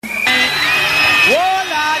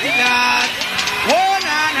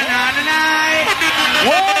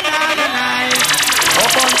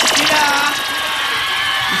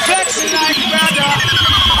like brother.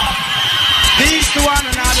 Peace to one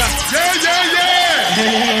another.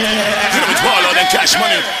 It's all on the cash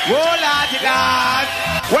money. Oh, lad, lad.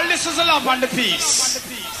 Well, this is a love on the peace.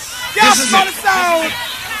 Yes, this is it. Sound.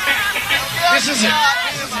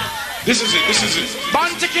 This is it.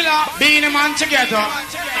 Bounty Killer, Beenie Man together,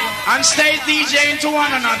 and stay DJing to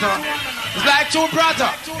one another. It's like two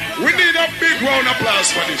brothers. We need a big round of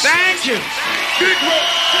applause for this. Thank you. Big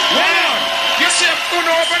round. You see,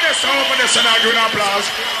 over this, and I give an applause.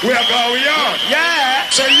 We are going on. Yeah.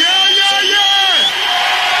 So yeah.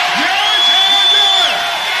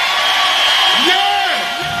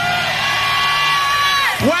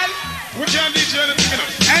 Well, we can't DJ anything,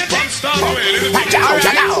 anything. Start away.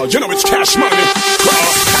 You know it's cash money.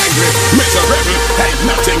 Cross, angry, miserable. Ain't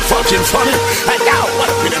nothing fucking funny. And now,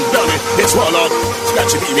 what have we done done it? It's Warlord.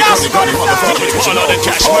 Scratchy Beenie, gunny, motherfucker. It's Warlord and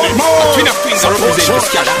cash money. Between the things that represent this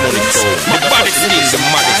cash money. So, the body is the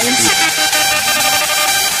maddest.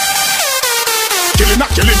 Killing,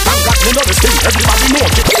 got me know this thing. Everybody know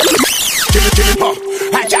it. Killing,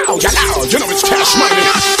 you know it's cash money.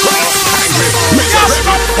 Cross, angry,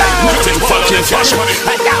 miserable. Ain't nothing fucking cash money.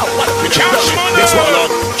 And now, what have we done done it? It's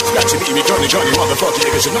Warlord. Scratchy Beenie, gunny, motherfucker.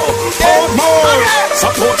 Niggas, you know. Hold more.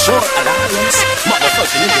 Support short alliance.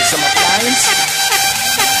 Motherfucking niggas, some appliance.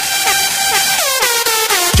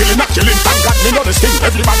 Killing, got me know this thing.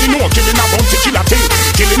 Everybody know killing a bounty killer thing.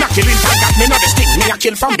 Killing, got me know this thing. Me a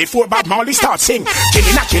kill from before Bob Marley start sing.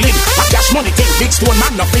 Killing, a cash money thing. Big stone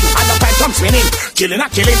man nothing. And the time comes winning. Killing, got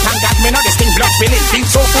me know this thing. Blood filling, thing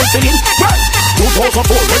so fulfilling. Well, 2004,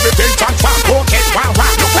 everything transformed. Cocaine, wow.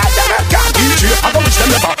 Look like the red card. DJ, I don't wish them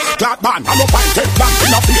never. Glad man, I'm a fine dead man.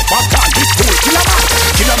 In a faith, but can't this fool.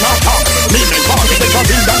 Killer man, me make more. Me make a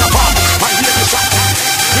ring than a bomb. I hear the shot.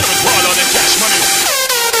 You know it's all on the cash money.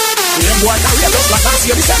 Them boy carry us like last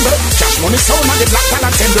year December. Cash money sound and the black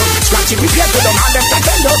talent tender. Scratching with your good on all them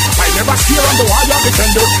contender. I never steer on the wall of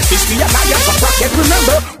defender. This the alliance of bracket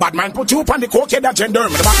remember. Bad man put you on the cocaine agenda.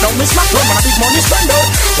 Me the back down me smack room and a big money spender.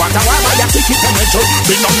 Want a while I a ticket and metro.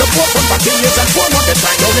 Been on the forefront for 10 years and 4 months. They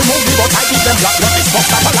try to remove me but I give them black. What is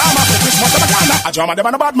fucked up alarma for Christmas of a ghana. A drama them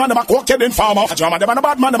and a bad man them a cocaine farmer. A drama them and a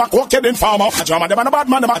bad man them a cocaine farmer. A drama them and a bad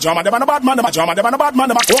man them a drama them and a bad man them a drama them and a bad man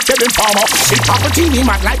them a cocaine farmer. Big Papatini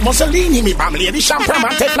mad like Mussolini. Me bam lady champagne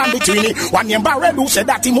and Teflon between me. One name Barrel who said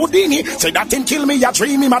that him Houdini. Say that him kill me, ya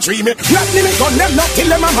dream him, a dream me. Not me, gun them, not kill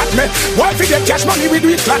them, a mad me. Why fi get cash money, we do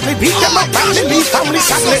it gladly. Beat them up, badly, leave family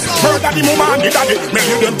sadly. Murder the mama and the daddy,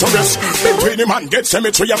 many them to rest. Between him and get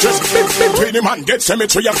cemetery address. Between him and get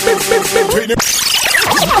cemetery address.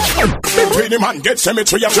 Between him and get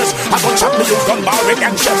cemetery address. I gon' chop me, you gun barrel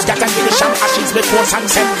and shells. Got an English and ashes before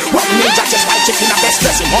sunset. What ninja just like chicken a best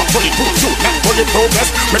dressing. More fully proof, you not fully progress.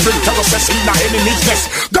 Me bring terrorists in the enemy's nest.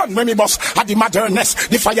 Gun when me bust at the modernness.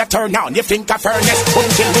 The fire turn on, you think a furnace.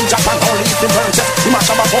 Bunking ninja and only if it burns. You mash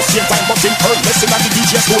up a bus, same time but in earnest. In the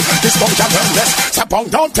DJ school, this bunch of earnest. Sapong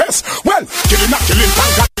down test. Well, killing,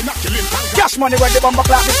 cash money where the bomber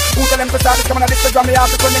clap it. Who tell them to start this? Come on, this is me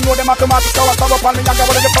out. When they know them automatic. So I start up on me and go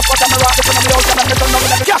with the fuck what I'm a rock. When I'm out and I'm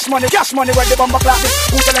metal. Cash money where the bomber clap it.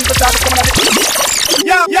 Who tell them to start this? Come on, this.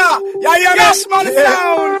 Yeah. Cash money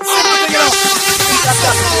down.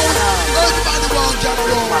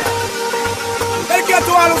 They get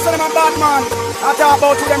to all who say them a bad man. I talk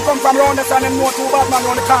about who them come from round the sun and know two bad man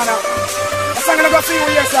round the corner. The song gonna go see you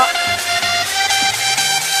here, sir.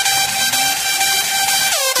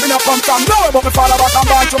 Me no come from nowhere but me father back and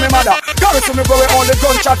born to me mother. Carry to me go where all the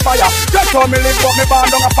gunshot fire. They told me live but me born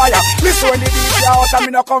down a fire. Listen when the DJ out and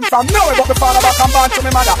me no come from nowhere but me father back and born to me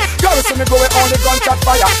mother. Carry to me go where all the gunshot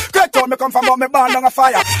fire. They told me come from but me born down a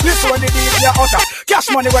fire. Listen when the DJ out. Cash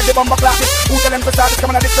money where the bomber clap it. Who tell them to start this? Come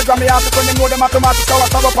on and this program me out. When they know them automatic. So I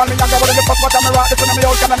start up on me and go with the fuck what I'm a rock. This when me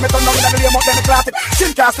out and me turn down and the lame up then me clap it. Still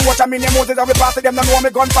cast to watch a mini Moses and we pass it. Them don't know me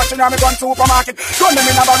gun fashion or me gun supermarket. Gun them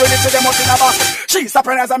in a barrel to them out in a basket. She's a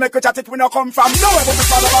princess and make a chat it. We no come from nowhere but me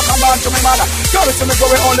father back and born to me mother. Carry to me go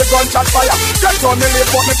where all the gunshot fire. They told me live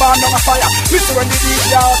but me born down a fire. Listen when the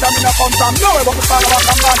DJ out and me no come from nowhere but me father back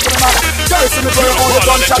and born to me mother. Carry to me go where all the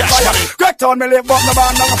gunshot fire. They told me live but me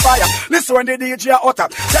born down a fire. Listen when the DJ out. Tell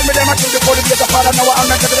me them I kill before the gate of father. Now I'm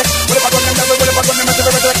not to the whatever gun them never whatever gun them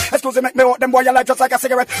never. Excuse me, make me out them boy you like just like a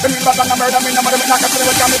cigarette. When me bad and a murder me no matter me knock a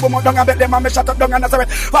cigarette. Can me boom out down and bet them and me shut up down and Nazareth.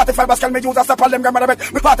 45 bus can me use a stop all them grandmother bet.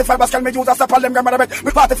 Me 45 bus can me use a stop all them grandmother bet.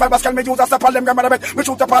 Me party fibers can me use a step on them grandmother bet. Me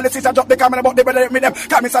shoot the policies and drop the camera about the better me them.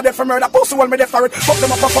 Can't me say dead for murder, pussy hold me dead for it. Fuck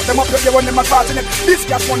them up, you when them a party in it. This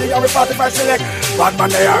cash money are 45 select. Bad man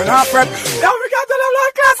they are not friend. Now we got to them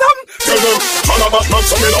like class them. Tell them, all about man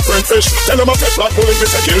some in a friend fish. Tell them a fish like bullet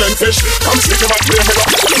fish and killing fish. Come stick him up, play me up.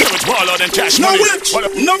 It's baller than cash No money. witch,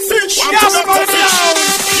 no fish. Cash money.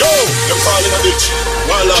 Yo, them fall in a ditch.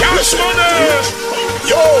 Cash money.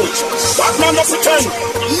 Yo, that man does pretend.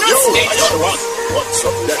 Yo, I got one. What's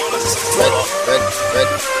up there?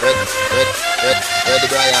 Ready,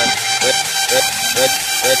 Brian. Red.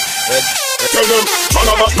 Tell them, man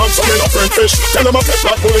a Batman, so me no friend fish. Tell them a fish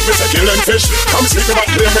like bullet fish, a killing fish. Come sleep in my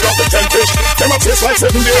play, me got the 10 fish. Them a taste like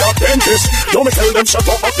 7-day Adventist. Yo, me tell them shut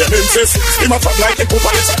up, them insist. Him a fat like a poop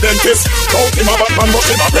and it's a dentist. Don't him a Batman, but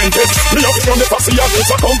him a apprentice. Me up from the posse and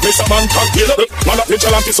it's accomplice. A man can't kill it. Man a pitch a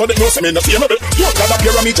lamp, so they know say me no feel it. You got a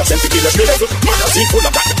pair of me just sent to kill a spirit. Magazine full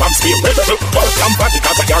of that, the pants feel red. All come back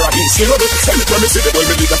because I got a bean skin. Tell me when me see the boy,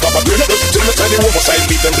 me leave them proper green. Till me tell the overside,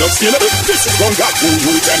 beat them blood skin. This is one God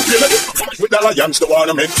who can feel it. With the lions, the one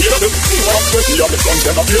I'm in fear of it. You walk with me on the front,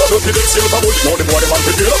 them a fear of it. You didn't see the bullet, know the boy, the man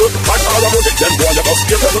to feel of it. I call about it, them boy, you must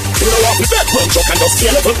fear of it. You know what, we bet, run, chuck, and just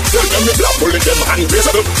feel of it. Tell them the black bullet, them hand raise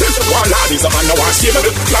of it. Tell them one lad is a man, no one steal of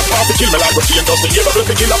it. Black off to kill me like Ricky and just the year of it.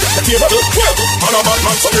 The kill of it, the fear of it. Well, man a bad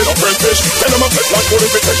man, so we don't friend fish. Tell them a pet like bullet,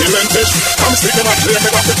 we take killing fish. Come stick them and play me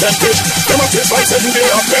up with 10 fish. Them a taste like 7-day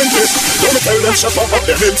Adventist. Don't tell them shut up,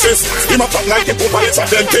 them insist. Him a talk like a poop and it's a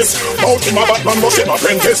dentist. Bout him a bad man, must him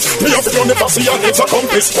apprentice. Me have to run the posse and it's a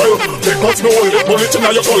compass. Well, they got no hold it, bullet in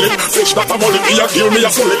your gullet. Fish that a mullet, me a kill me a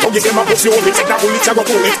bullet. Don't give them a pussy hold it, take that bullet, you go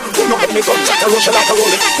pull it. Who know what me gun, jack a rush like a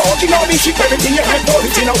roll it. Talking all this shit, everything you head hold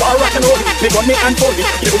it. In a war, rock and roll it. They gun me and fold it.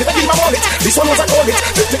 You bullet, I give my wallet. This one was a call it.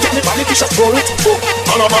 They get me body, fish, just roll it.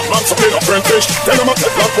 And a Batman, so play no friend fish. Tell them a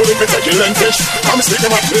pet like bullet, me take killing fish. Come stick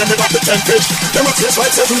them and play me got the 10 fish. Them a taste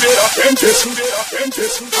like 7-day Adventist. I'm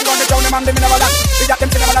gonna down them and them in our land. They got them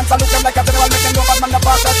in our land, salute them like a general. Make them know bad man, the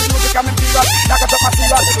pass, that's the music, I'm imperial. Like a top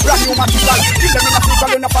material, brand new material. Kill them in a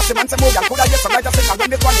sequel, in a passive man, say Morgan. Could I get some lighter signal when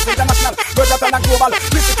this one is international? Birds out and global.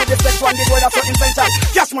 Listen to this next one, this word that's so essential.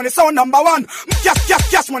 Cash money sound number one.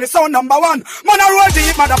 Cash money sound number one. Man a roll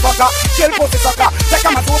deep, motherfucker. Kill pussy sucker. Take a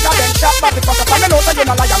man to then shot back the fucker. From the nose, you're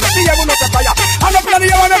not liar. Make the evil not a fire. And up in the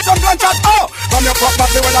air, make some gunshot. Oh! From your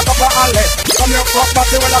property, well, a couple alley. From your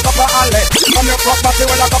property, well, a couple alley. From your property,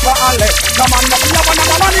 well, a couple alley. Come on, nothing, you want a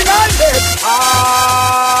man in my head.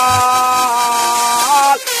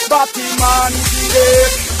 Batman,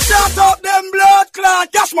 shut up them blood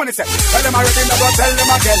clot. Cash money say. Tell them already, never tell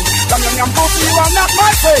them again. Come on, young pussy, you are not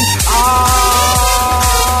my friend.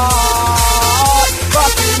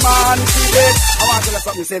 Batman, I want to tell you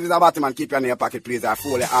something. Say this is a Batman. Keep your in your pocket, please. I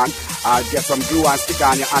fold your hand. I'll get some glue and stick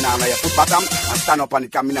on your hand and your foot bottom and stand up on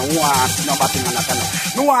it. Come in and want to see no Batman and stand up.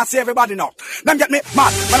 No one see everybody now. Them get me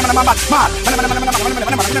mad. Mad.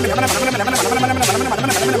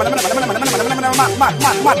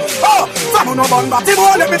 Oh, famu no bun batty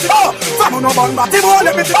boy, let me see. Oh, famu no bun batty boy,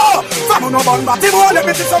 let me see. Oh, famu no bun batty boy, let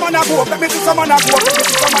me see someone a go. Let me see someone a go. Let me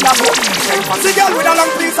see someone a go. Fancy girl with a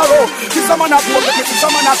long piece of rope. See someone a go. Let me see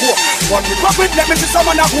someone a go. But me fuck with, let me see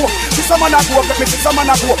someone a go. See someone a go. Let me see someone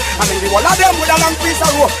a go. And then the whole of them with a long piece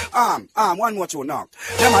of rope. One more tune now.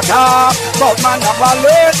 Them a talk, but man a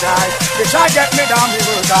apologize. They try get me down the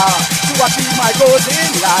road. To achieve my goals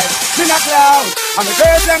in life. Me not clown, and the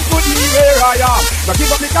girls them put me where I am. But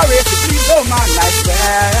give up me career to please no man like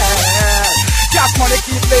that. Cash money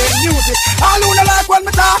keep playing music. All who no like when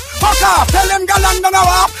me talk, fuck off. Tell them galang don't go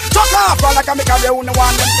off. Chuck off, all like I make a career who no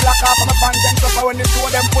want them to lock off. I'm a fan them suffer when they show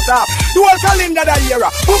them put off. The whole calendar that year,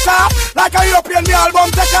 book off. Like a European, the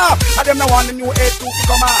album take off. And them no want the new 8-2 to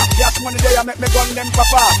come off. Cash money there, make me gun them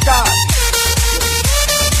pop off.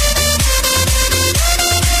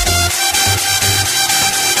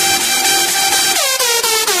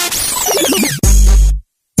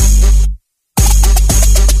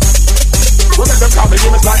 The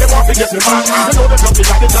game is like they want to get me back. You know the jumping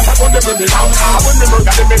like the jump, I want them to bring me down. I want them to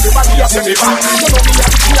get me everybody up in me back. You know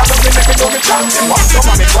me, I don't make it, don't make it. Watch some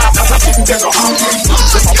of me class, as I sit in there, I'm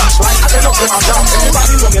sit my bash right, I don't know my job.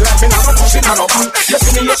 Everybody know me like me, I'm a pushing on a back. You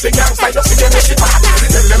see me, you see gangsta, you see them, you see back.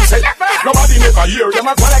 Tell them say, nobody never hear them,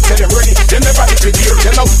 I like tell them ready. They never hit the gear,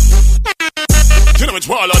 you know. You know it's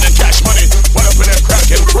Waller than cash money. What up with them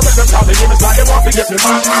cracking? Women them call the game is like they want to to get me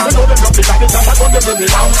man. You know them love me like the time I gun them bring me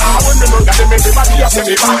down. I when me murder them everybody a say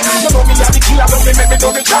me bad. You know me a the killer, don't me make me do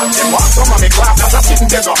me job. Them walk from my class, that's a sitting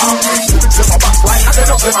there go hang. You fix them a back like I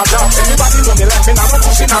don't them a job. Everybody know me like me now, no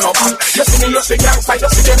pushing on no back. You see me, you see gangsta, you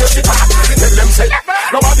see them, you see bad. Tell them say,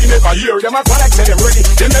 nobody never hear. Them a go like say them ready.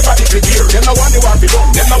 Them never did it here. Them no one they want to do.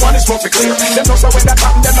 Them no one is supposed to clear. Them no say when that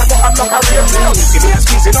happen, them no go have no career. See me as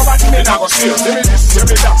easy, nobody me now go steal. See me this, see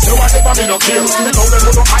me that, so whatever me no care. Me know them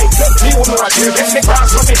who no hide, me who no right here. Get me cross,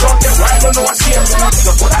 so me don't them right, don't know what's here.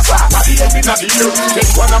 So put a flat at the end of the year. This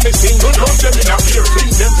one of me single, don't them in a fear.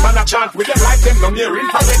 Bring them man a chant with them like them no near.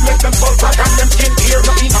 Infrared make them soul crack and them skin tear.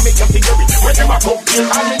 Nothing a make them theory. When them a come here,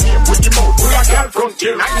 I'm in here with the mouth. We a girl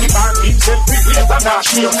frontier. 95 himself, we wait and a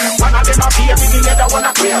shield. One of them a fear, we the other one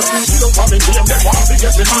a clear. You don't come in here, them want to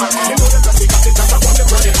get the man. You know them just take a sit and I want them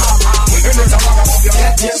running hard. You know them wanna move your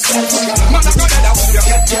head yourself. Man a brother that move your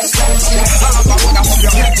head yourself. I'm a wanna move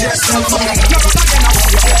your head yourself. Never again I move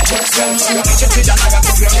your head yourself. Check it and I got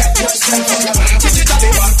move your head yourself. Check it and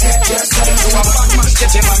they want head yourself. You a bad man,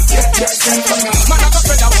 check it and head yourself. Man a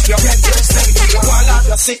brother move your head yourself. While all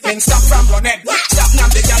the sick men stop from running. Stop now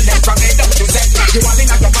the girl them from head up to Z. You all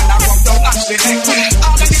in a your man a rub down and the neck.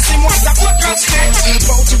 All of this thing wants a quick cross neck.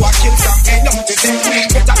 Bout you a kill from head up to Z.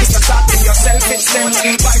 Better is to start in yourself instead.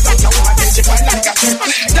 Bite out your woman, she fight like a chip.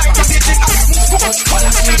 Die to sit in a move forward. All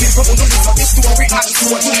of the people who don't know this story and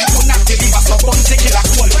soul. Who not deliver so don't take it a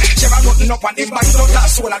cool. Share a nothing up and the bite out that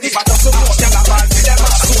soul. And if I don't support them, I ball for them a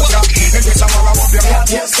soldier. And this summer I want your head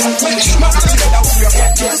yourself. Man, I said I want your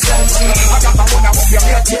head yourself. I got the one I want your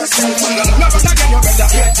head yourself. Never again you better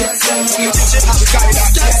head yourself. Teach it how to guide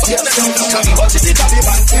and head yourself. But it is a big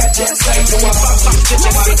man head yourself. You want to stop teach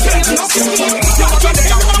it how to guide yourself.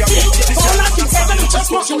 All I can say is just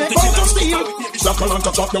watching it go to steal. Suckle on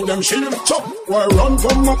top down them shield. Chop, why run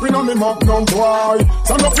come up in on me magnum boy.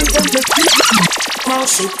 Stand up in front of me.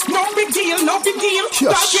 Mercy. No big deal, no big deal.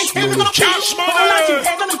 Cash money.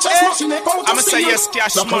 I'ma say yes,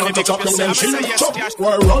 cash money. I'ma say yes, cash money.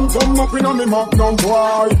 Why run come up in on me magnum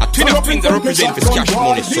boy. A twin of finger represent this cash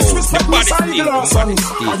money, so the body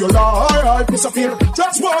still. Are you lie? Disappear.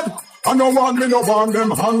 That's what. I no want me, no want them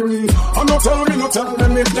hungry. I no tell me, no tell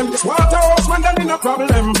them if them this waterhouse man, then in a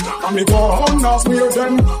problem. And me go on, ask me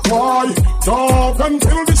them why. Dog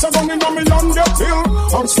until this a gun in a me land get till.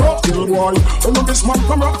 I'm stop till why. Oh no, this man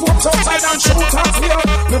come up folks outside and shoot at here.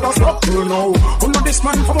 Never stop till now. Oh no, this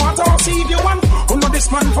man from waterhouse, see if you want. Oh no, this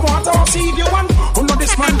man from waterhouse, see if you want. Oh no,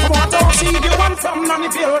 this man from waterhouse, see if you want. From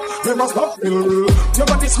Nannyville, never stop till. You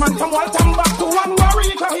got this man from Walton back to one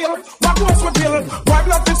Warwick Hill. What was with Bill? Why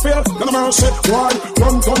blood is filled? No mercy, why?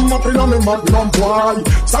 Run come up in on me magnum, why?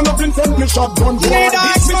 Stand up in front me shotgun, why?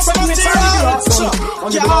 This me send me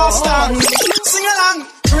Can't stand. Sing along.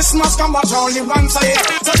 Christmas come back only once a year.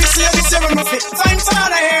 So this year we must fit. Time for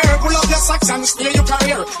another year. Pull up your socks and steal your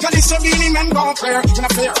career. Cause this year Beenie men gon' clear. In a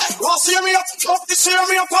fair. What's hear me up? Up this year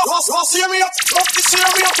me up. What's hear me up? Up this year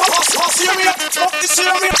me up. What's hear me up? Up this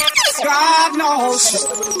year me up. God knows.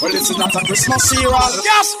 Well, this is not a Christmas cereal.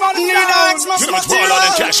 Yes, money. Christmas material.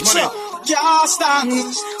 Cash money. Can't stand.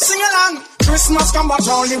 Sing along. Christmas come back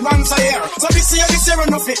only once a year. So this year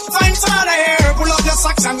enough it. Time for another year. Pull up your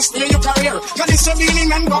socks and steal your career. Cause this year Beenie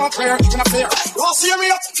men gon' clear. In a fair. What's hear me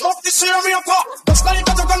up? Up this year me up. Just like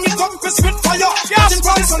a gun me come fist with fire. Yes,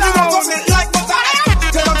 price on the road it like butter.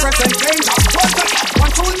 Tell them present danger.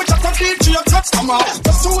 One tune me just a DJ your touch come out.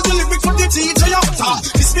 Just use the lyrics for the DJ after.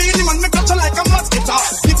 This Beenie man me catch you like a mosquito.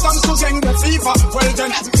 If I'm to sing the fever. Well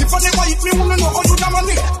then, if I never hit me, wanna know how you damn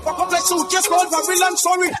money. Fuck up like suitcase called Babylon,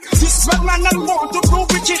 sorry. This red man and want to prove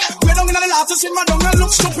it. We don't in the last to see my don't look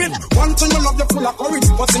stupid. One thing you love you full of courage,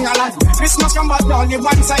 but sing along. Christmas come back only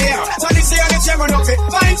once a year. So this year enough it.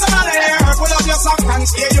 Find some other year. Pull up your socks and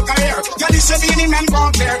steer your career. Cause this year Beenie men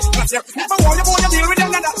gon' clear. Never want you deal with them,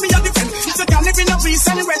 that me a defend. If you can live in a peace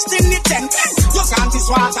and rest in the tent. You can't this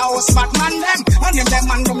waterhouse bad man them. And them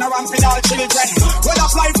man come around with all children. Well I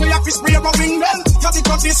fly for your fish spray over England. Cause it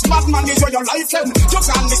got this bad man is where your life end. You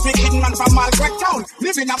can't miss me hidden man from Malcrack town.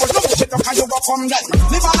 Living a good look shit up and you go from them.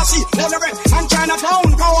 Live on the sea, all the red and Chinatown.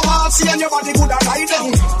 Go all see and your body good and ride them.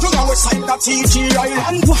 You know we side the TG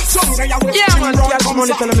Island. Someday I will see man, cash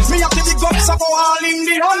money tell me. Me have to big ups up all in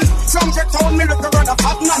the run. From the town me look around a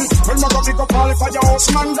fat man. When my go big up all for your house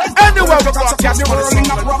man. Anywhere we go, cash the world in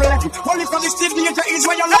a problem. Only for this theater is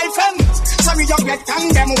where your life ends. So we just get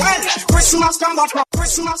and them well. Christmas come back,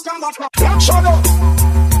 Christmas come back. Shut up.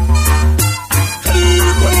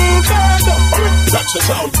 That's the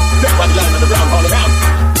sound. Everybody lying on the ground all around.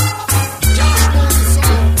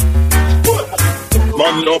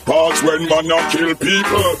 Man no pause when man a kill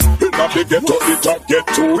people. In a the ghetto it a get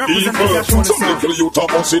too evil. Some little youth a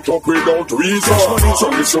bust it up without reason. So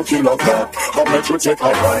this a kill a cop, I make we take a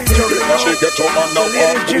ride. In a the ghetto man a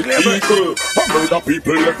walk with people. I murder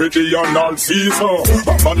people every day and all season.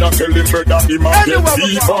 A man a tell him brother him a get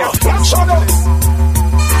fever. Shut up.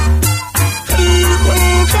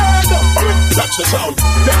 That's the sound.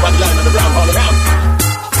 Everybody lying on the ground all around.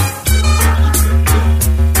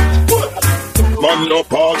 Man no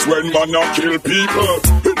pause when man a kill people.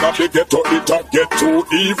 In a the ghetto it a get too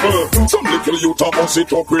evil. Some little youth a bust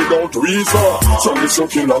it up without reason. So this a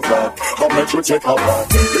kill a cop, I make we take a walk.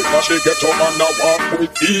 In a the ghetto man a walk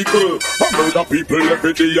with eagle. I murder people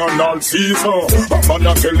every day and all season. A man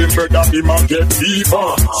a tell him brother him a get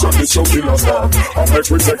fever. So this a kill a cop, I make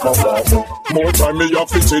we take a walk. More time me have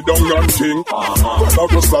to sit down and think. When I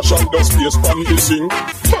go slash and dust face pan the sing.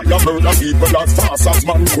 Man a murder people as fast as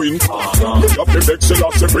man queen. Me have to vex you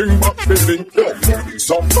to bring back the thing.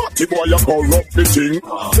 Some party boy a corrupt the thing.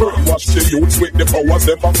 Watch the youths with the powers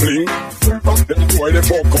them a fling. Them boy they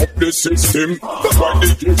fuck up the system. That's why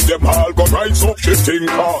they give them all go rise up the thing.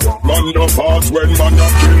 Man no pass when man a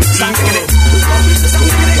kill people.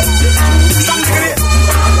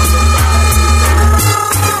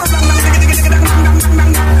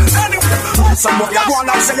 Some boy a go on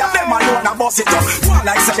like say ya them alone a bust it up. Go on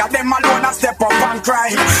like say ya them alone a step up and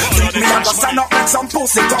cry. Treat me and go stand up like some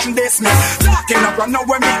pussy come this me. Talking up run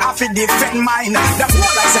when me have to defend mine. Them go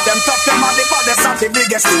like say them tough, them are the baddest and the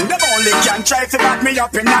biggest thing. Them only can try to back me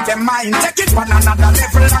up in them mind. Take it on another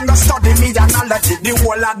level and go study me analogy. The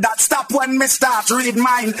whole of that stop when me start read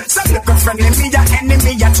mine. Some look a friendly me ya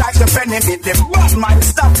enemy ya try to penny me. The bad mind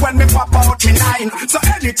stop when me pop out in line. So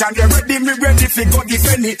anytime you ready me ready fi go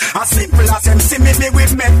defend it. As simple as them see me we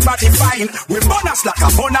make body fine. We bonus like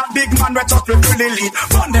a bonus big man we talk to the lead.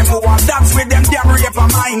 Fun them who want dance with them damn rape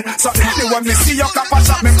of mine. So anyone me see your cup a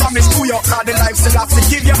shot me promise to your card the life still have to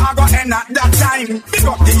give you I go end at that time. Big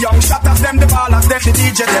up the young shotters them the ballers them the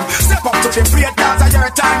DJ them. Step up to the plate cause of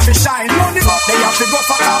your time to shine. Money up they have to go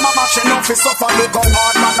for karma machine no fi suffer look how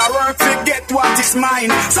hard man I work to get what is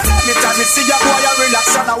mine. So anytime me see your boy I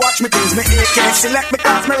relax and I watch me things me AK select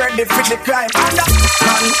because me ready for the climb. And that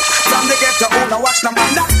man from the ghetto who no watch no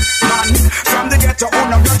man that man from the ghetto who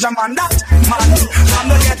no grudge a man that man from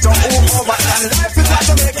the ghetto who over and life is not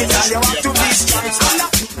to make it and you want to be strong and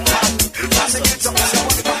that man from the ghetto who no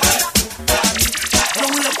watch no man that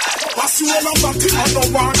Pass you all about it, I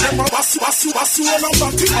don't want them a pass you all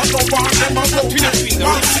about it, I don't want them a go.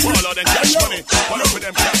 All of them cash money, one of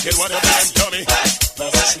them can't get one of them dummy.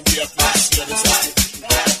 That should be a place, yeah, this is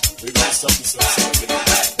we got something.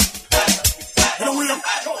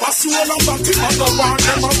 Pass you all about it, I don't want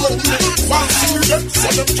them a go. Once you get so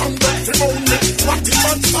them can get to own me. What the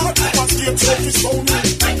man start, must get to his own me.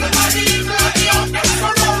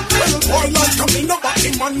 Boy, like coming up at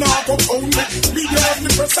him and now go own me. Me have the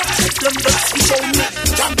press and check them best to show me.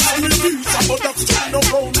 Can't tell me these, but that's still no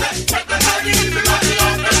road.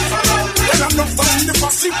 When I'm not finding the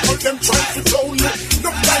possible, them try to throw me. No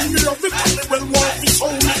time me love it, and they will want to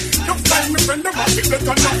show me. No time me friend them up, they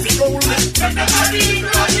got nothing to hold me.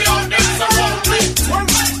 Well,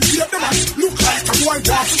 yeah, them look like a boy want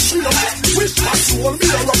to shoot them. Wish my soul, me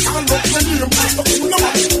or a can't look my name. But you know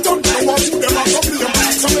what, don't know what you them are problem.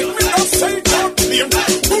 So make me not say don't blame.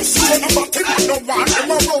 Who's soon about him, I don't want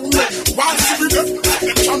them around me. Why see me them,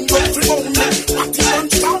 they can't look to own me. What you want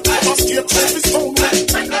to start, I must get to his phone.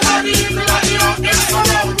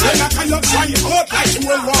 Then I cannot try hard like you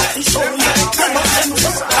will want to show me. Then I can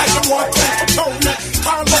just like you want to tell me.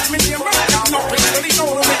 Can't let me hear me, not really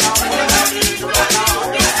know me.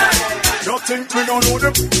 You think we don't know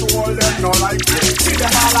them? All them not like me. See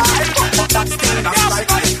them all like but that's still not like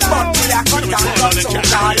me. But me I cut down blood so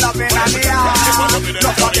I love it and the heart.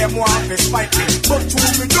 None of them want to spite me. But to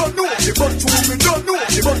me don't know me. But to me don't know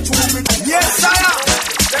me. But to me yes I am.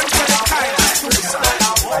 Them for the kind of suicide.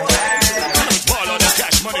 All of them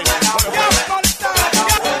cash money.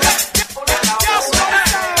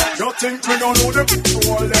 You think we don't know them?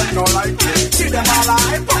 All them not like me. See them all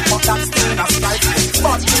like but that's still not like me.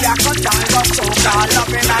 But me I cut down blood so I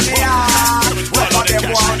love it and the heart. None of them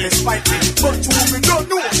want to spite me. But to me don't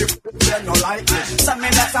know me. Them not like me. Some me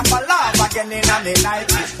that I'm alive again in a me like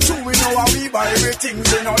me. True we know how we buy everything.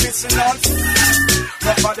 We know listen on.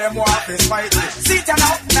 None of them want to spite me. Sit down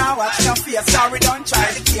now watch your face. Sorry don't try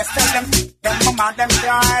the case. Tell them mama them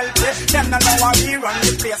can't help it. Them not know how we run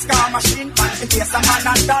the place. Car machine punch in case a man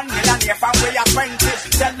and done millionaire from where you 20.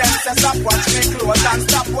 Tell them say stop watch me clothes and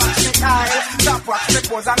stop watch me style. Stop watch me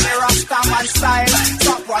pose and me rasta man style.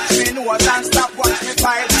 Stop watch me nose and stop watch me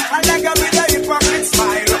file. And like a with a hypocrite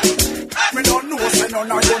smile.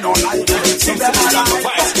 no, you know like it. See them all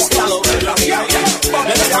like swallow.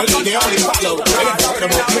 Let's call it the only follow. They talk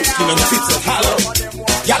about Christian and fits of hollow.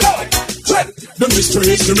 Yellow. The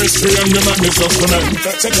mystery is the mystery and the man is just the man.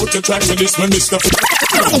 Check out your track to this man, Mr.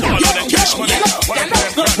 Cash money.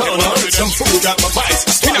 Some food got my vice.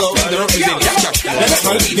 Swallow. Let's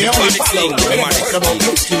call it the only follow. They talk about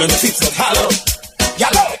Christian and fits of hollow.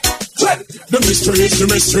 Yellow. The mystery is the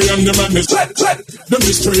mystery and the man is the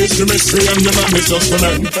mystery is the mystery and the man is just the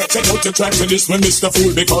man. Check out your track to this man, Mr.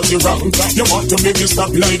 Fool, because you're wrong. You want to make me stop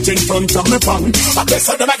light in front of me pan. I guess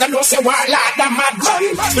I don't know say why like the mad gun.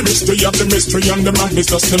 The mystery of the mystery and the man is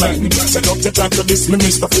just the man. Check out your track to this man,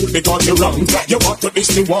 Mr. Fool, because you're wrong. You want to diss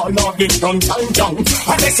the wall of in front and down.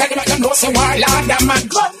 I guess I don't know say why like the mad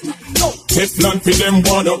gun. Teflon for them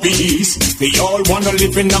wannabes. They all wanna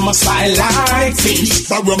live in my style like this.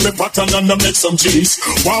 I run me pattern and I make some cheese.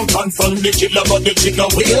 One pan from the killer but the chicken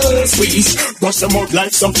will squeeze. Brush them out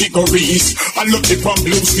like some chicories. I look it from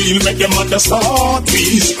blue steel, make them understand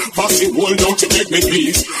please. Pass it whole down to make me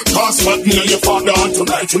please. Cause what know your father and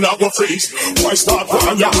tonight you now go freeze. Why start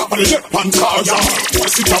fire, have a lip and car ya. Why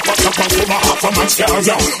sit up and come a half a man's car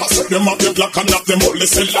ya. I set them up the block and have them all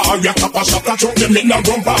listen loud ya. Papa shot and throw them in a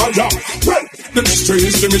room bar ya. Well, the mystery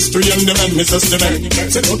is the mystery and the man is just the man.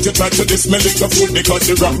 Say don't you try to dismiss little food because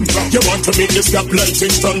you're wrong. You want to make this gap light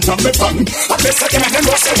in front of me fun. I guess I can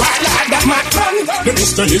go say why like that mad man. The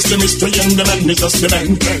mystery is the mystery and the man is just the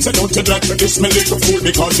man. Say don't you try to dismiss little food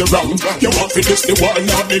because you're wrong. You want to this the world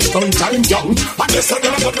now in front time young. I guess I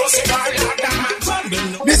can go say why like that mad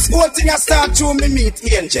man. This whole thing I start to me meet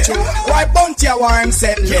Angel. Why bounty a war him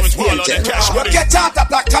said left Angel. You get out of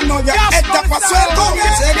black and know your head up as well. Go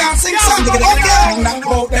get say and sing song. Okay, knock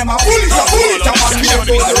about them a bullet a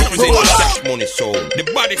Cash money show. The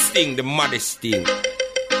baddest thing, the maddest thing.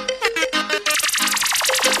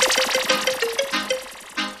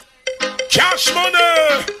 Cash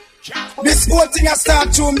money. This whole thing I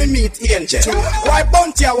start to me meet Angel. Why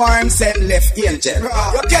bounty a war him said left Angel.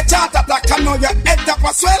 You get out of black and know your head up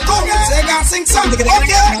as well. Go get say and sing song.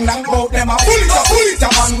 Okay, knock about them a bullet a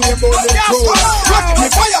man we bullet through. Rock me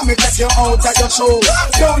fire me take you out of your show.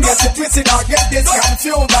 Don't get it twisted or get this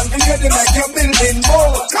confused and hear them make your building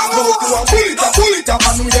move. Go to a bullet a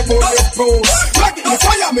man we bullet through. Rock me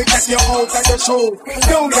fire me take you out of your show.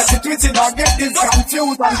 Don't get it twisted or get this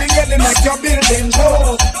confused and hear them make your building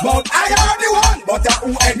move. But I am the one, but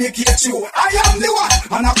who educates you? I am the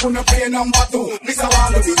one, and I couldn't play number two. Mr.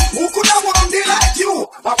 Wannabe, who could have want me like you?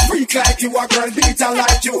 A freak like you, a girl beater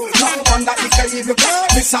like you. No wonder if I even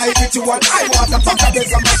beside with you, and I want to talk about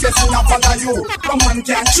this and make this not follow you. No man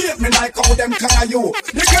can treat me like how them can you.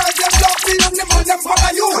 The girls them love me and the man them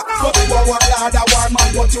follow you. But you are one lad, a war man,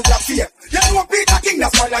 but you got fear. You know Peter King,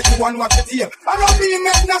 that's why like you want what you hear. I don't mean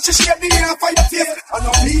make not to shake the air for your face. I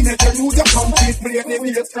don't mean it, you use your complete brain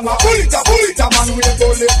in the face. Bullet a man with a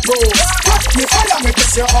bullet through. Cut me fire me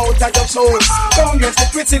piss you out of your soul. Don't get it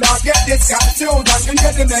twisted or get this confused and you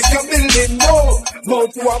get to make your building move. Go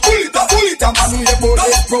to a bullet a man with a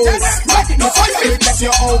bullet through. Cut me fire me piss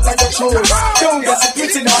you out of your soul. Don't get it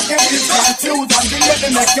twisted or get this confused and you get to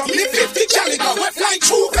make your building move. 50 caliber we fly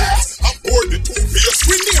through best. I'm bored the two-face.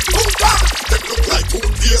 We need Bunga. Them look like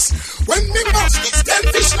two-face. When me boss gets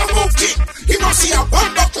 10 fish no move king. He must see a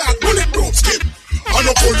bomber clad bulletproof skin. I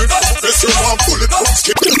no pull it off, face you want bulletproof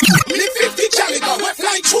skin. Me 50 caliber we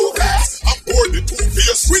fly through best. I'm bored the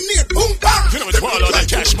two-face. We need Bunga. You know it's all like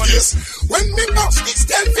cash money. When me boss gets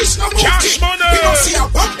 10 fish no move king. He must see a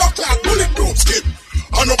bomber clad bulletproof skin.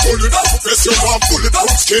 I no pull it off, face you want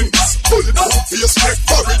bulletproof skin. Bulletproof face make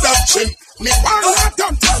for reduction. Me wanna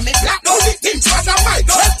don't tell me black only things for the mic.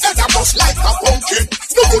 Head a bust like a pumpkin.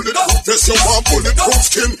 No bulletproof face you want bulletproof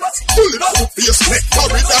skin. Bulletproof face make for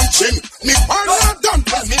redemption. Me wanna don't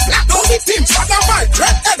tell me black only things for the mic.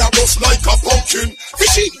 Head a bust like a pumpkin.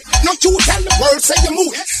 Fishy, no you tell the world say you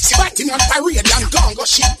moody. See batting on parade and gone go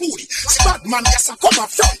shit booty. See bad man yes I come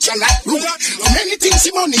up front you like Rudy. Many things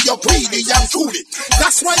you money you're greedy and truly.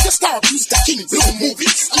 That's why the star use the King Blue movie.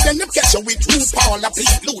 And then them catch you with Blue Paul and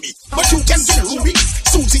Pink Bloody. But you can get Ruby,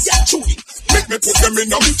 Susie and Judy. Make me put them in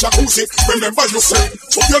a jacuzzi. Remember you say,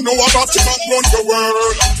 so you know about him and run the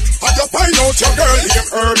world. And you find out your girl named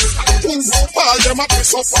Earl. Blue Paul them a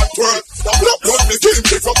piece of fat world. The blood the king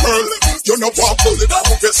pick a pearl. You know what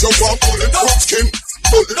bulletproof face you want bulletproof skin.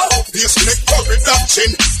 Bulletproof face make for reduction.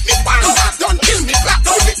 Me bang done kill me black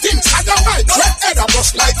all the things I don't like. Red head a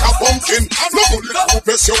bust like a pumpkin. No bulletproof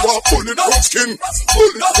face you want bulletproof skin.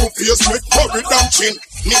 Bulletproof face make curry damn chin.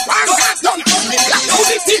 Me bang done, me black out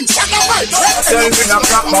the thing, shut up my friend. Tell me not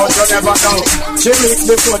crap out, you never know. She makes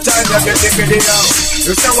me so tired, you get the video.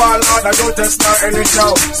 You say one hard, I don't test her any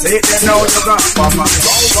show. Say it then now, you got mama.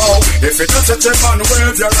 Go. If it doesn't check on,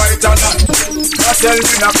 wave your right hand. Tell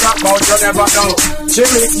me not crap out, you never know. She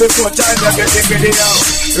makes me so tired, you get the video.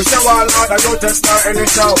 You say one hard, I don't test her any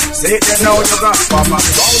show. Say it then now, you got mama.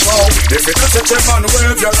 Go. If it doesn't check on,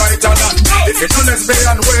 wave your right hand. If it's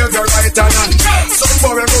lesbian, wave your right hand. Some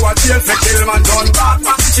boy go a jail for kill man done. Bad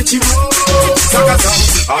man, chichi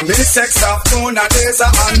I'm in sex of phone and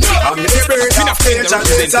laser hand. I'm in the bird of page and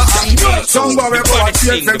laser hand. Some boy go a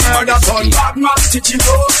jail for murder done. Bad man, chichi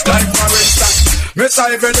like for instance. Me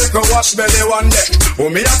say if you go wash belly one day.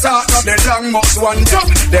 Who me a talk of the long mouth one day.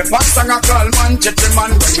 The fast song a call man, chichi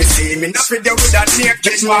man. When me see me in the video with that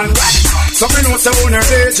naked man. So me know say on her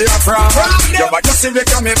age you from. You but just see me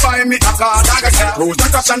come me buy me a car. Who's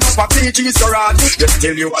the cash and up a PG so rad.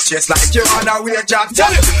 Till you watch just like you on a weird job.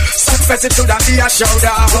 Tell you, success it to that be a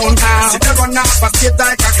showdown. See the run off a skate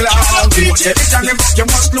like a clown. You get it and you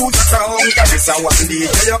must lose your crown. Cause it's a one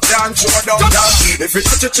DJ you can't show down. If you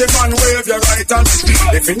touch a man, wave your right hand.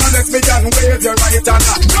 If you know let me down, wave your right hand.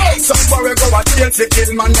 Somebody go a jail for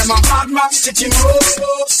kill man. Them a hard man stitching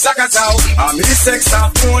Sagas out. I'm in sex of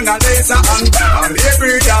phone and laser hand. I'm a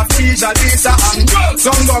breed of fish and laser hand.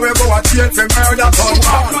 Somebody go a jail for murder.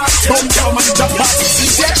 Come down and jump up.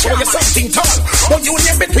 Show you something tall. But you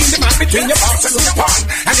in between the man, between your box and your palm.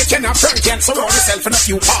 And you cannot burn, can't surround yourself in a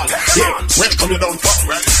few palm. Yeah, welcome you down for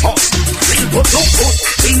people look good,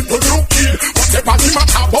 people look ill. Whatever you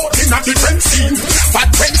matter about in a different scene. Fat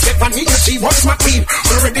friend Stephanie, she was my queen.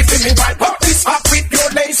 Already feeling wipe out this up with your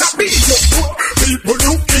laser beam. Look good, people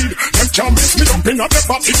look ill. Them can't mess me up in a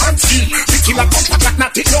body and steam. The killer come back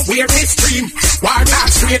not in nowhere they stream. Why not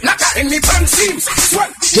straight like any fan seems. Well,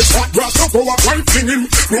 this hot grass to go up right in him.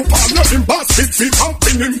 Group on nothing but big feet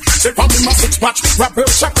pumping him. Say for me my six patch, rapper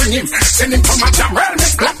shopping him. Send him from a jam, well,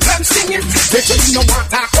 make black man sing him. They say you know what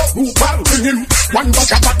I call group I'll bring him. One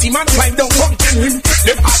bug a party man, find out one kill him.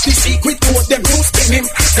 Them ask the secret code, them do spin him.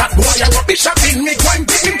 That boy a rubbish up in me, one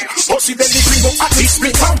kill him. Pussy belly bring up at least me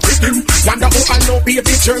can't pick him. Wonder who I know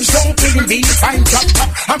baby germs don't kill him. Be fine drop top,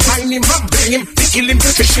 I'm find him, I'm bring him. They kill him,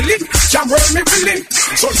 they fish him. Jam where me will him.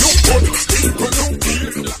 So you good, people you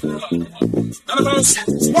kill.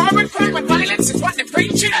 War with crime and violence is what they're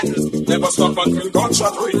preaching. Never stop until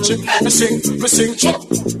gunshot reaching. Me sing chop.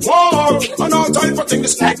 War and all type of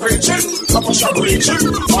things like reaching. Couple shot reaching.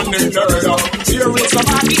 On the murder. Here is the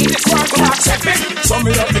man in this world to accept me. So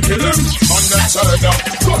me have to kill him. On the murder.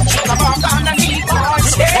 Gunshot about underneath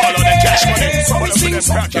boys. Follow the cash money. So we sing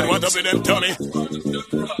cracking. What up with them dummy?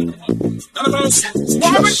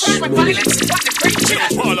 War with crime and violence is what they're preaching.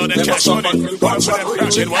 Follow the cash money. Gunshot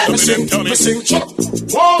cracking. What up with them dummy? Me sing chop.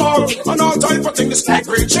 War and all type of things like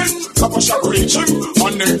reaching. Couple shot reaching.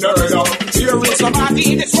 On the murder. Here is the man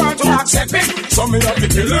in this world to accept him. So me have to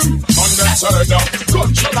kill him. On the murder.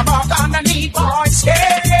 Gunshot about underneath boys.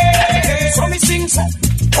 So me sing so.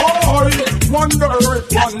 Oh, wonder if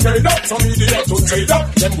one day not some idiot to say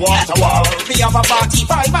that them water war. We have a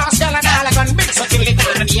 45 Marshall and all a gun big so till it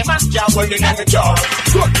on the name of job. Well, they know the job.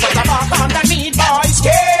 Good for the back underneath boys.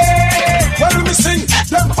 Well, me sing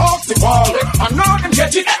them off the ball. And now them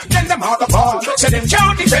get it, then them out the ball. So them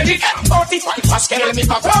count the credit. 45 Pascal me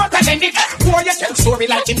for thought and end it. Boy, you tell story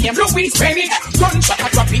like him named Louis Penny. Gunshot a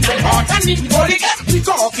drop in the heart and it bullet. We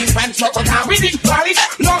go off in pants, not on how we did valid.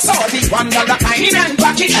 Lost all the $1 kind and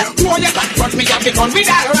back it. Boy, you got front me up the gun with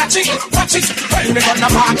that ratchet. Watch it, when me gun the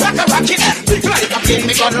mark like a rocket. Big like a plane,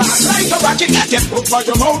 me gun last like a rocket. Get put by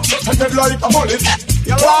your mouth and dead like a bullet.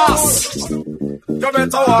 You lost. You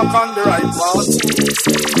better walk on the right path.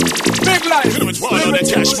 Big life,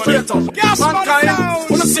 liberty, straight up. Mankind,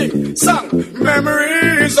 wanna sing, song.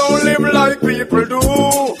 Memories don't live like people do.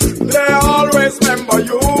 They always remember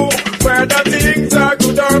you. Whether things are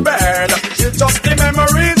good or bad, it's just the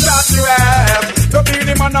memories that you have. The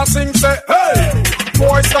Beenie man a sing say, hey,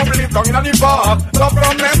 boy stop live down in the park. Love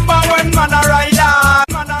remember when man a rider,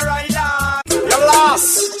 man a rider. You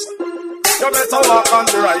lost. You better walk on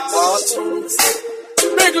the right path.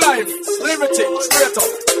 Big life, liberty, straight up.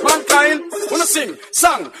 Mankind, wanna sing,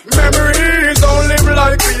 song. Memories don't live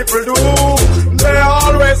like people do. They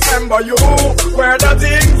always remember you. Whether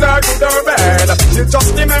things are good or bad, it's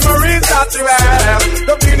just the memories that you have.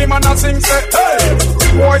 The Beenie man a sing, say, hey,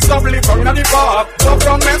 boy stop living in the park. Don't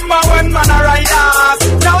remember when man a riders.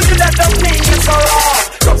 Now you let the thing is so raw.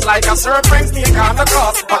 Just like a serpent snake on the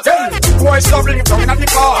cross. But then, boy stop living in the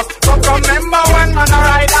park. Don't remember when man a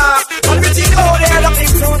riders. But we see how they're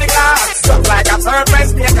looking to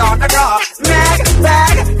the car. Mag,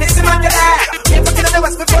 bag, this is my dad. If I get in the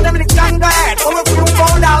west before them in the gang bag. Oh, a few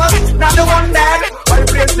 $4, not the one dad. I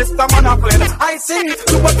play system on a plane. I sing,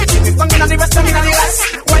 you put the shit song in the west, song in the west.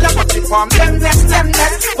 While I put it from them next.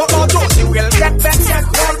 But all those you will get vexed.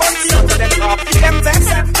 All bunch of them up, them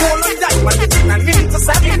vexed. All of that when it's in and into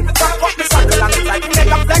seven. Talk up the circle and it's like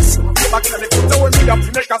make a flex. Back in the put the whole up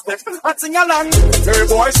to make a step. And sing along. Hey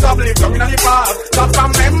boy, stop living in the past. Just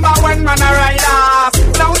remember when man a ride off.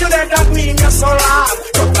 Now you dead, that mean you're so lost.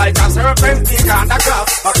 Just like a serpent, stick on the grass.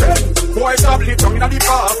 Okay, boy, stop living in the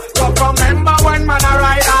past. Just remember when man a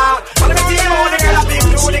ride off. And if you know the girl a big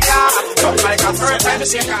to the car. Just like a serpent,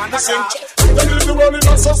 stick on the grass. They leave the world in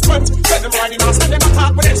a suspense. Send them riding us, and them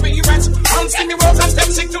attack with experience. And see me work and step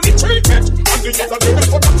sick to the treatment. And the other living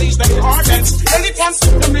for the teach them hardens. Elephants,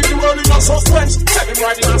 them leave the world in a suspense. Send them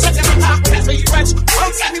riding us, and them attack with experience.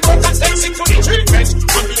 And see me work and step sick to the treatment.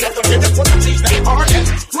 And the other living for the teach them hardens.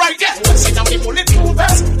 Right there, let's sit down, we pull it through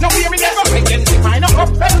this. Now hear me never break them, define a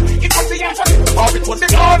uphill. It was the answer, or it was the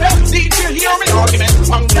order. DJ, hear me argument,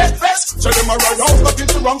 from dead best. So them a ride out, but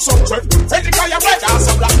it's the wrong subject. Take the guy a red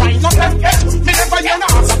ass, a black line up them head. Me never hear no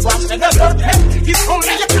answer flash to the third head. It's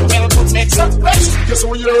only you can help to make some flesh. Guess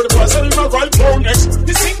when you hear the voice, in my right phone next.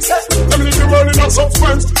 The sing says, them leave the world in a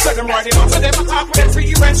suspense. Set them riding out, so them attack with their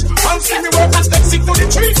free rents. And see me work and step sick to the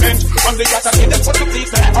treatment. And they got to get them for the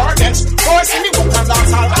police their hardest. Boy, see me walk and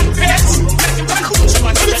dance all and flex. Let them come coach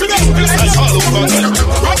man. Let them come coach man.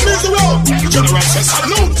 Rock me the road. General says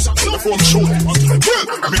salute. Before me shoot.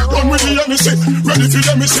 Well, me done with the MC. Ready for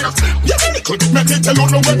the MC. Yeah, little bit make it tell you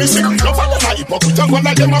know when me sick. No father na hypocrite and one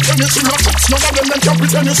of them a finish. No touch none of them can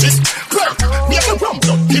pretend you sick. Well, me have a rum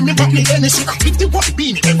blood. Give me back me energy. If the one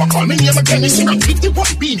Beenie ever call me name again is sick. If the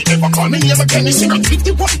one Beenie ever call me name again is sick. If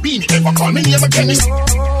the one Beenie ever call me name again is sick.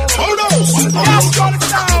 Hold on.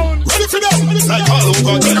 Ready for them. Like all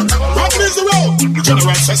over again. Rock me the road. The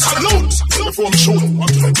general says salute. Before me shoot.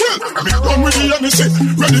 Well, me done with the MC.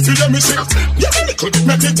 Ready for the MC. Yeah, little bit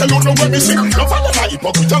make it tell you know when me sick. No father na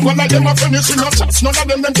hypocrite and one of them a finish. No touch none of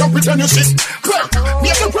them can pretend you sick. Well, me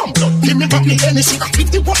have a rum blood. Give me back me energy. If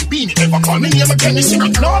the one Beenie ever call me name again is sick.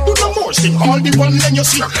 Now do no more thing. All the one then you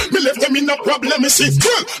see. Me left them in a problem me see.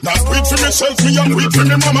 Well, not wait for myself. Me and wait for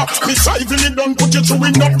me mama. Me side really done put you through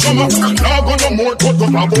enough drama. Now go no more talk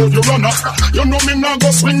about you runner. You know me now go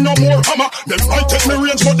swing no more hammer. Them fight take me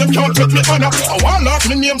range but them can't take me honor. I want lock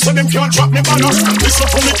me name so them can't drop me banner. Listen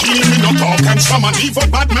to me kill me no talk and stammer. Even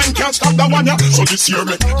bad man can't stop the one ya. So this year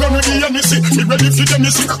me done with the MC. Me ready for them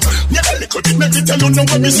you see. Yeah, a little bit make it tell you know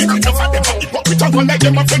when me see. Enough of them a hypocrite and one like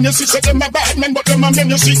them a friend you see. Say them a bad man but them a men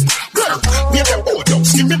you see. Girl, me have them old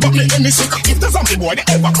dogs. Give me back me MC. If the zombie boy they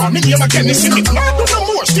ever call me name again you see. Now do no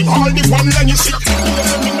more thing. All the one then you see.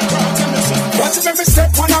 Watch if every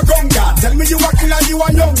step on a gunga. Tell me you a killer, you a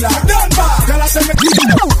young lad. Done back. Tell us every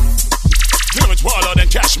You know it's Wallow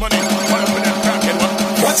and Cash Money.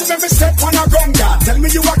 watch if every step on a gunga. Tell me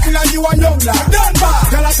you a killer, you a young lad. Done back.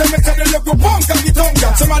 Tell us every tell you look a punk and get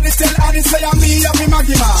tongue. Somebody tell Addis say I'm me and me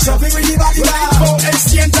Maggie man. Shove it with the body bag. Go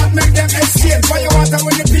exchange that make them exchange. Why you want to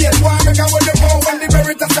win the beat? Why make I win the ball when the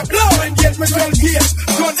merit of the blow? Engage me 12 years.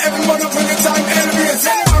 Gun everyone up when the time elevates.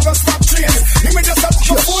 Anyone go stop train. You may just have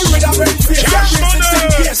to fool with a red face.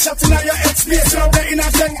 Shutting out your head space. You're there in a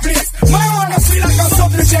 10 place. My honor feel like a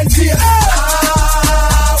subligent here.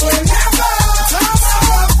 I will never talk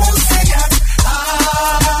about pussy yet. I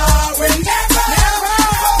will never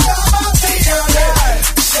about the other.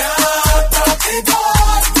 Shut up the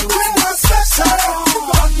door. With no special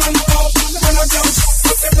one man up. When I just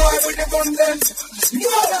put the boy with the gun then.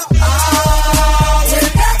 I will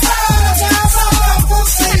never talk about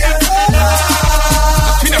pussy yet.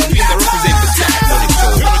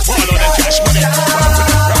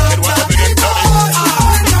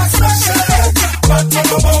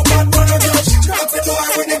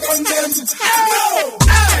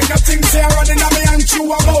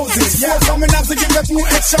 Yeah, coming up to give us new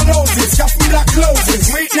extra noses. Got me black clothes,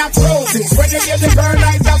 sweet not roses. When you get the burn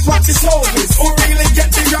like that's what the soul is. Who really get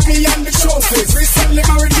the Grammy and the trophies? Recently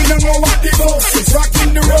married, we don't know what the ghost is.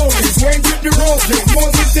 Rocking the roses, wearing with the roses.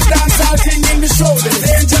 Moses the dance, all king in the shoulders. The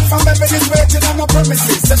angel from heaven is waiting on my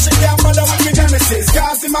premises. So she can't bother with me nemesis.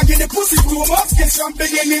 Cause him I get the pussy through up, kids from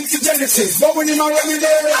beginning to Genesis. But when him already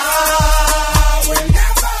there, I will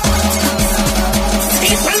never.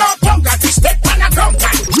 People are punk at this step and a gunga.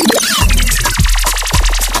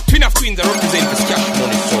 Queen of Queens, I represent this Cash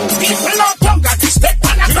Money soul. People are punk at this step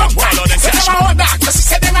and a gunga. Say them a hold back, cause he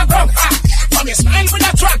said them a gunga. From your smile with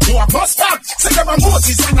a track, you a bust back. Say them a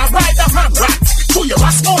Moses and a ride a man rat. To your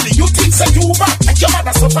ass only, you think say you back. Like your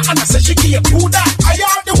mother suffer and I say she give you that. I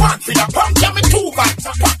am the one for the punk, yeah me too bad.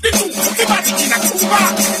 Pop this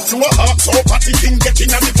a heart so party thing get in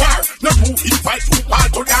the bar. No you invite you all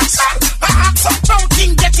to dance. A heart so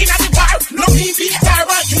thing get in the bar. No me be there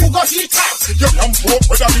and you go hit out. You come broke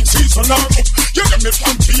with a big season now. You let me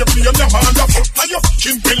come to you play on your hand up. And you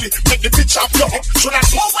fucking Billy make the bitch up your up. Should I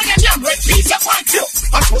go when you're young red piece you want you?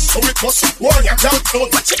 I was so it was warrior girl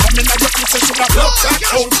clothes. But you come in and your pussy should have looked that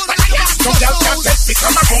cold. But I ask no girl can let me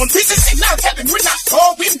come around. This is signal telling we're not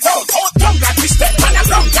going down. Oh, don't that we step on a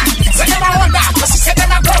ground that. Say them a run that, cause she said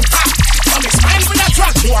them a ground that. From his mind with a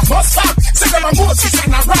drug, you a bus stop. Say them a Moses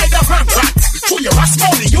and a ride a ramp track. To your ass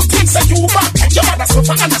money, you think say you back. Your mother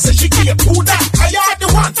suffer and I say she give you that. I are the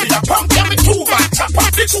one for your pump, yeah me too back. Chop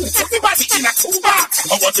up the two, put the body in a two back.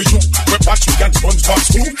 I want to you, we patch you can sponge box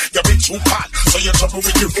too. You've been too bad, so you're trouble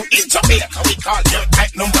with you. In Jamaica, we call you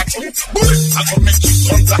type number 2. Bullet, I go make you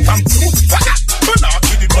turn black and blue. But now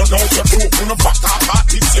kill it, but don't you do. You know fuck our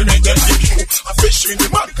parties, you make them give you. A fish in the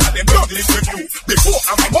mud, cause them blood live with you. Before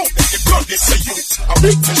I'm out, the blood they say you. A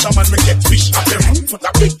big fisherman we get fish at the room. Put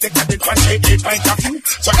a big deck at the one shade, 8 pints of you.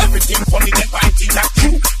 So everything funny, they find it at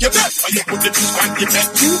you. You're dead, but you put the fish and they met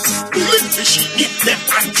you. The little fishy eat them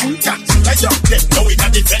and you. That's like them knowing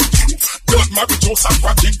that they met you. Don't marry Joseph and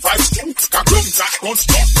project vibes too. Cause room that don't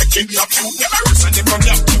stop making love you. Never listen to them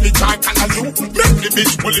up to me talk and a you. Make the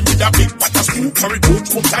bitch pulling with a big pot of stew. Sorry, don't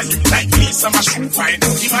put a you like Lisa my shoe. Find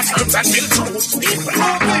out him at herbs and milk toast. People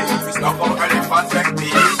it's not about elephant like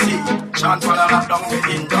BET. Chant for the rap down the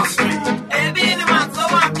industry. Hey, Beenie man, so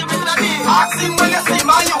what you mean to me? Ask him when you see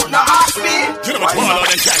my youth, now ask me. You know what's going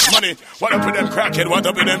on in cash money? What up with them crackhead? What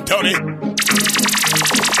up with them Tony?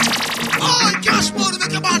 Oh, cash money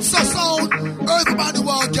make a man so sound. Everybody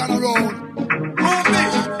want can around.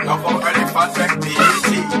 Not for elephant like BET.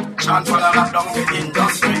 Chant for the rap down the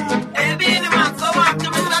industry. Hey, Beenie man, so what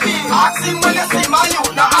you mean to me? Ask him when you see my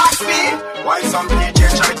youth, now ask me. Why some DJ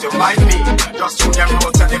try to bite me? Just shoot them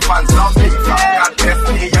roads and the fans love me. From God bless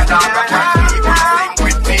me, you know I can't be. Sing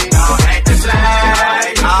with me. Don't hate the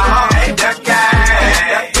slide. Don't hate the game.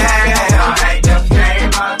 Don't hate the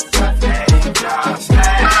famous. Just hate just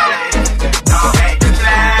play. Don't hate the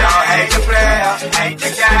play. Don't hate the player. Hate the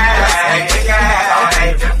game. Hate the game. Don't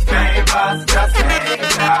hate the famous. Just hate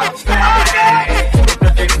just play. If the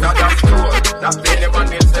things not that true, that anyone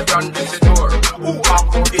needs to run this door. Who are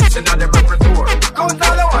who is in the repertoire? Cause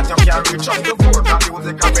all I want you can reach up the board. That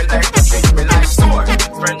music can be like the treat me like sword.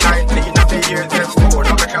 Spend 19 of the years them poor.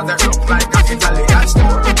 Now because they look like an Italian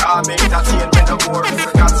store. Can't make that scene with the war.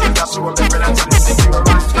 Because it's a show me financially secure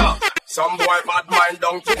and tough. Some boy bad mind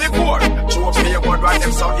down to the core. Show up me a word right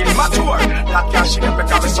them so immature. That cash in them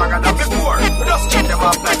become stronger than before. We just keep them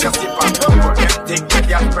up like a sip and pour. Them take the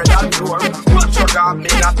gas spread and door. Watch your God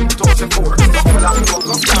me not 2004. Couple of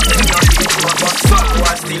focus down in your door. But some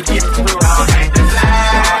boy still in through. Don't hate the play,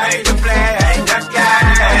 hate the play, hate the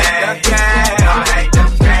game. Don't hate the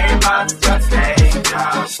famous, just hate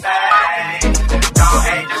just stay. Don't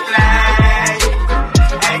hate the play,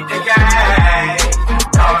 hate the game.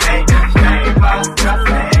 Don't hate the famous, just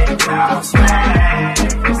hate just stay.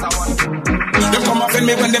 Them come up in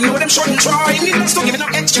me when them know them shouldn't try. Needless to give me no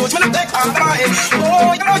excuse when I take all right.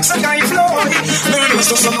 Oh, you like some guy fly. Needless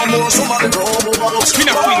to say no more, somebody go over. Boss,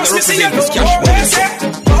 me see you no more.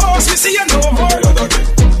 Boss, me see you no more.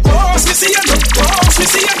 Boss, me see you no more. Boss, me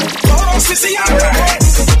see you no more. Boss, me see you no more.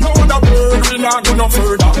 No other word will not go no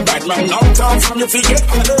further. Bad man long time from you forget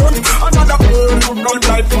alert. Another word you run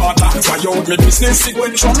like water. Try out me business sick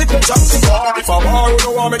when show me picture. If I war, you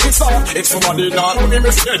don't want me to stop. If somebody not only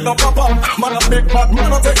me scared no papa. Man a big bad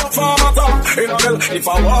man a take a farm at all. If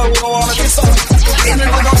I war, you don't want me to stop. In the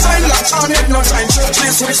no sign latch on it, no sign church.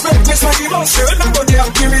 Please respect me, so give us shirt. Not go there,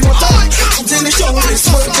 give me no time. Until the show is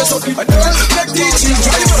full, just up people. Make teaching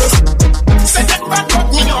drivers. Say that bad but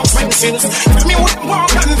me no expenses. Tell me what more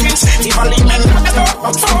convince. If I leave men at the door,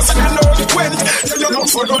 but faster than all it went. Tell you not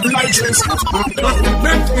for good license.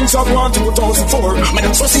 Big things have gone 2004. Man,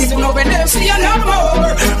 I'm so season over there, see you no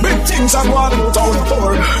more. Big things have gone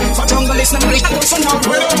 2004. For jungle is not really not so now.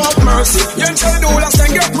 We don't want mercy. You tell the last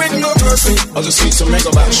and get with no mercy. I'll just see some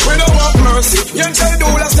mega bash. We don't want mercy. You tell the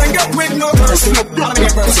last and get with no mercy. No plan to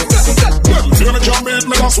get mercy. You're gonna jump in,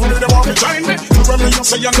 me that's where they want to join me. When me you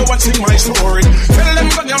say you know what's in my story. Tell them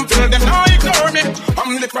when you tell them now ignore me.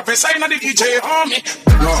 I'm the professor in the DJ army.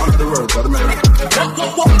 No, under the world, but the man.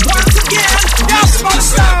 Once again, yes, my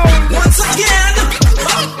sound. Once again,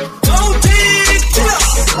 don't take it.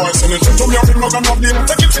 Boys in the to me, I'm not gonna be able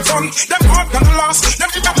to take it from. Them hard gonna last. Them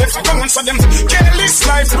keep up left for once of them. Careless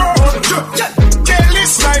life road.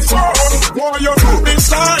 Careless life road. What you do this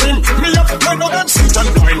time? Me up, none of them sit and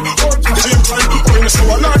dine. Or the same time, when you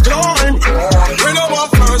slow like climb. We don't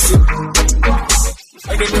want mercy.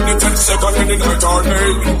 I don't need 10 seconds in the night or day.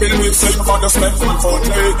 Believe say you got the spend one for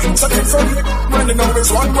day. Second from me, when you know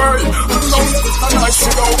it's one way. Alone, and I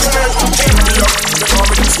should go okay. Take me up, they call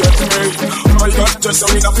me this get me. I got just so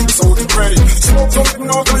enough in so to pray. Smoke up,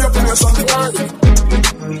 no, go your place on the way.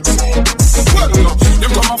 Well,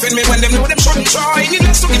 them come off in me when them know them shouldn't try.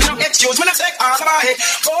 Needless to give no excuse when I take all my head.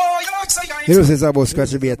 You know, it's about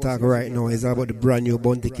Scratch Be Attack right now. It's about the brand new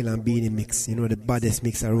Bounty Killer and Beenie mix. You know, the baddest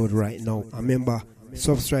mix I wrote right now. I remember,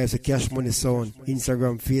 subscribe to Cash Money Sound,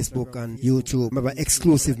 Instagram, Facebook, and YouTube. Remember,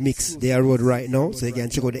 exclusive mix they are wrote right now. So you can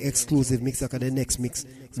check out the exclusive mix after the next mix.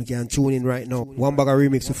 You can tune in right now. One bag of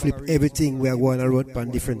remix to flip everything we are going to wrote on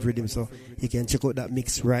different rhythms. So you can check out that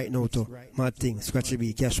mix right now too. Mad thing, Scratch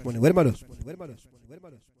Be, Cash Money. What about us?